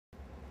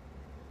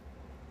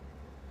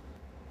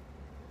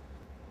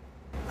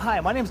Hi,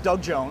 my name is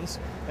Doug Jones,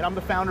 and I'm the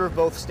founder of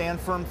both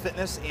StandFirm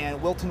Fitness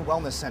and Wilton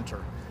Wellness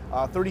Center,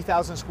 a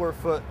 30,000 square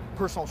foot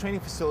personal training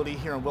facility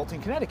here in Wilton,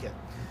 Connecticut,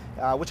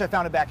 which I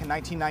founded back in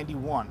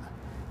 1991.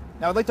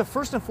 Now, I'd like to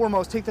first and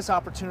foremost take this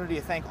opportunity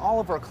to thank all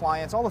of our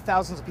clients, all the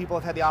thousands of people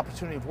I've had the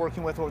opportunity of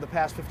working with over the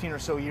past 15 or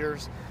so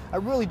years. I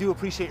really do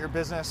appreciate your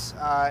business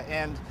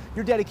and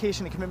your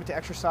dedication and commitment to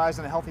exercise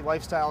and a healthy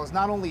lifestyle has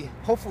not only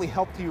hopefully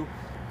helped you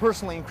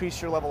personally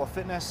increase your level of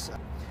fitness,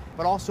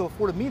 but also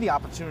afforded me the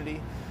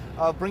opportunity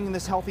of bringing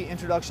this Healthy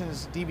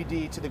Introductions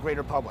DVD to the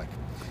greater public.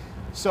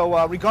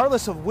 So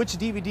regardless of which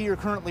DVD you're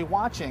currently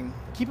watching,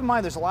 keep in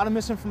mind there's a lot of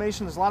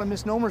misinformation, there's a lot of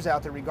misnomers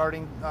out there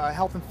regarding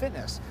health and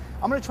fitness.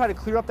 I'm going to try to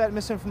clear up that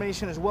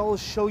misinformation as well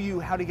as show you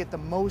how to get the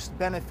most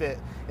benefit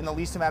in the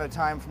least amount of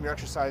time from your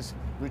exercise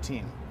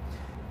routine.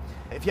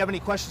 If you have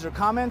any questions or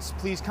comments,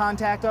 please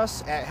contact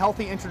us at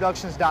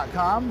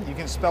healthyintroductions.com. You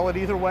can spell it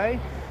either way.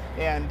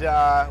 And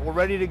we're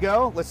ready to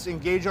go. Let's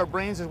engage our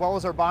brains as well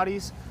as our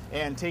bodies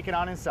and take it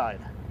on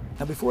inside.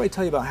 Now, before I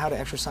tell you about how to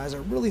exercise, I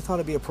really thought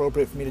it'd be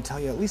appropriate for me to tell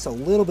you at least a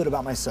little bit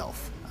about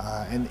myself.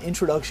 An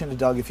introduction to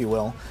Doug, if you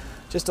will.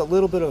 Just a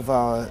little bit of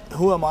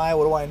who am I,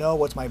 what do I know,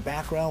 what's my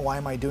background, why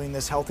am I doing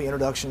this Healthy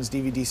Introductions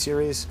DVD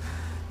series.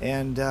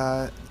 And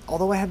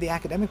although I have the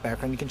academic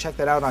background, you can check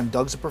that out on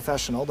Doug's a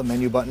Professional, the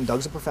menu button,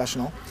 Doug's a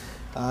Professional.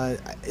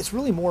 It's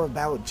really more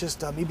about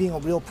just me being a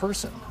real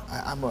person.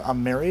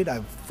 I'm married, I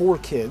have 4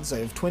 kids, I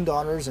have twin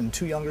daughters and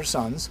 2 younger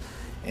sons.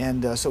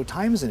 And so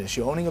time is an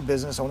issue. Owning a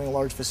business, owning a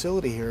large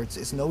facility here,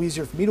 it's no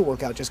easier for me to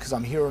work out just because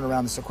I'm here and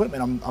around this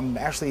equipment. I'm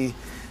actually,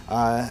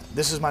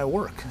 this is my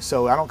work.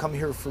 So I don't come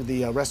here for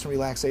the rest and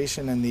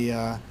relaxation and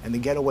the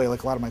getaway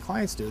like a lot of my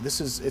clients do.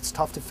 It's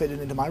tough to fit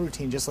it into my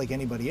routine just like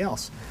anybody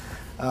else.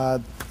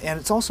 And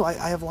it's also, I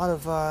have a lot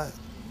of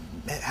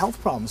health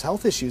problems,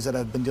 health issues that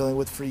I've been dealing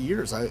with for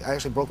years. I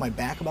actually broke my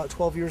back about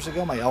 12 years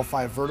ago, my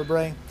L5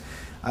 vertebrae.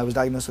 I was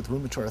diagnosed with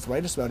rheumatoid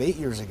arthritis about 8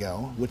 years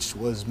ago, which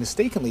was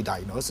mistakenly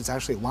diagnosed. It's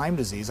actually Lyme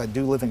disease. I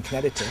do live in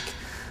Connecticut,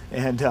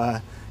 and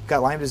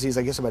got Lyme disease,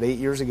 I guess, about 8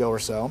 years ago or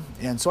so.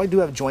 And so I do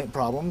have joint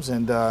problems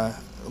and a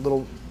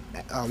little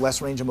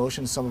less range of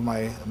motion in some of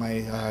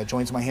my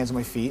joints, my hands and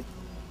my feet.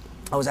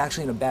 I was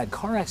actually in a bad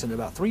car accident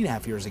about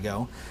 3.5 years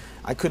ago.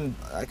 I couldn't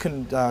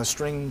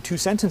string 2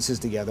 sentences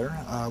together,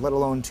 let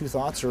alone 2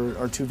 thoughts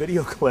or 2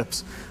 video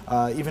clips,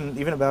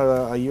 even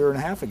about a year and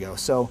a half ago.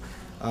 So.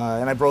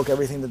 And I broke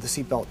everything that the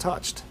seatbelt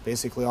touched,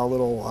 basically all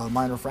little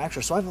minor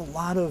fractures. So I have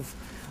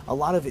a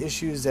lot of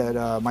issues that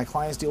my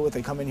clients deal with.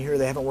 They come in here,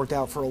 they haven't worked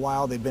out for a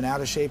while, they've been out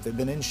of shape, they've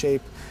been in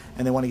shape,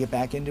 and they want to get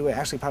back into it.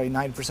 Actually, probably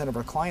 90% of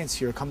our clients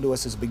here come to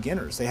us as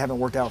beginners. They haven't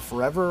worked out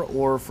forever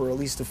or for at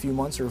least a few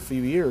months or a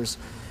few years.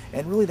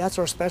 And really, that's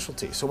our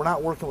specialty. So we're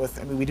not working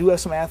with, I mean, we do have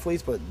some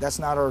athletes, but that's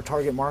not our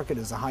target market,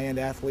 is the high-end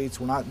athletes.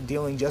 We're not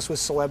dealing just with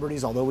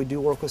celebrities, although we do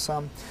work with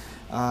some.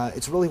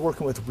 It's really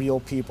working with real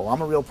people.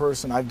 I'm a real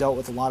person. I've dealt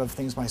with a lot of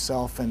things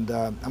myself, and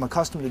I'm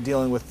accustomed to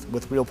dealing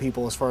with real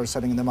people as far as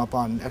setting them up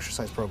on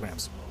exercise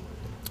programs.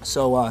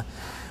 So I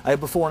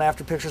have before and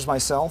after pictures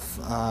myself.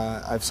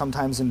 I've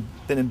sometimes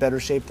been in better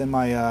shape than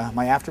my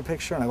after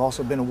picture, and I've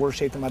also been in worse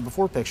shape than my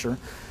before picture.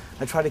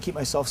 I try to keep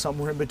myself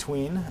somewhere in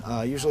between,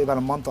 usually about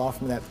a month off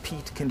from that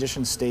peak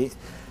conditioned state,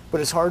 but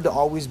it's hard to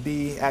always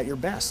be at your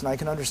best, and I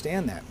can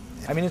understand that.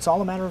 I mean, it's all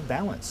a matter of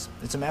balance.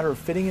 It's a matter of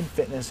fitting in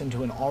fitness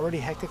into an already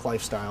hectic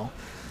lifestyle,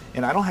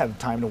 and I don't have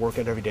time to work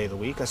out every day of the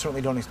week. I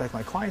certainly don't expect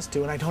my clients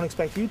to, and I don't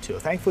expect you to.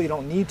 Thankfully, you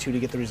don't need to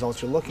get the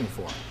results you're looking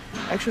for.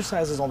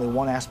 Exercise is only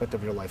one aspect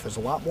of your life. There's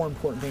a lot more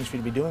important things for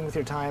you to be doing with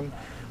your time.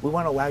 We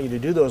want to allow you to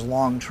do those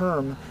long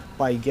term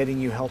by getting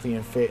you healthy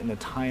and fit in a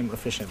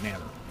time-efficient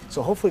manner.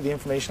 So hopefully the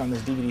information on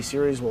this DVD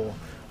series will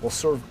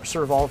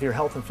serve all of your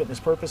health and fitness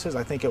purposes.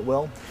 I think it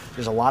will.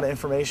 There's a lot of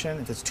information.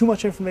 If it's too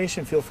much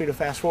information, feel free to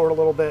fast forward a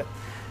little bit,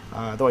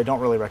 though I don't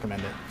really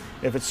recommend it.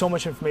 If it's so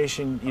much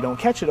information you don't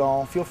catch it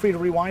all, feel free to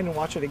rewind and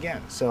watch it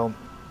again. So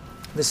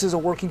this is a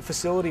working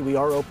facility. We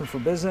are open for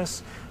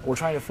business. We're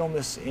trying to film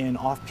this in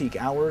off-peak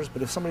hours,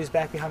 but if somebody's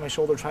back behind my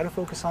shoulder, try to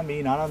focus on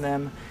me, not on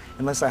them,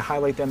 unless I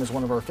highlight them as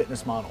one of our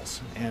fitness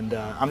models. And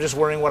I'm just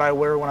wearing what I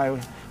wear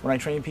when I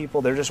train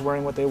people. They're just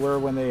wearing what they wear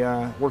when they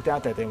worked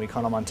out that day and we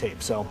caught them on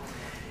tape. So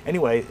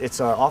anyway, it's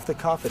off the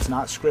cuff, it's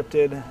not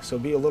scripted, so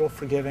be a little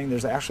forgiving.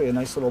 There's actually a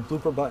nice little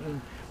blooper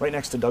button right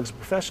next to Doug's a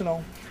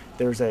Professional.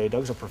 There's a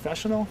Doug's a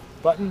Professional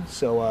button,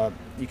 so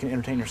you can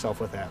entertain yourself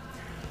with that.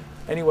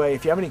 Anyway,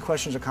 if you have any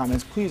questions or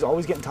comments, please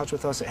always get in touch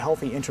with us at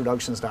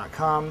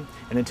healthyintroductions.com.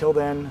 And until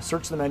then,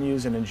 search the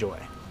menus and enjoy.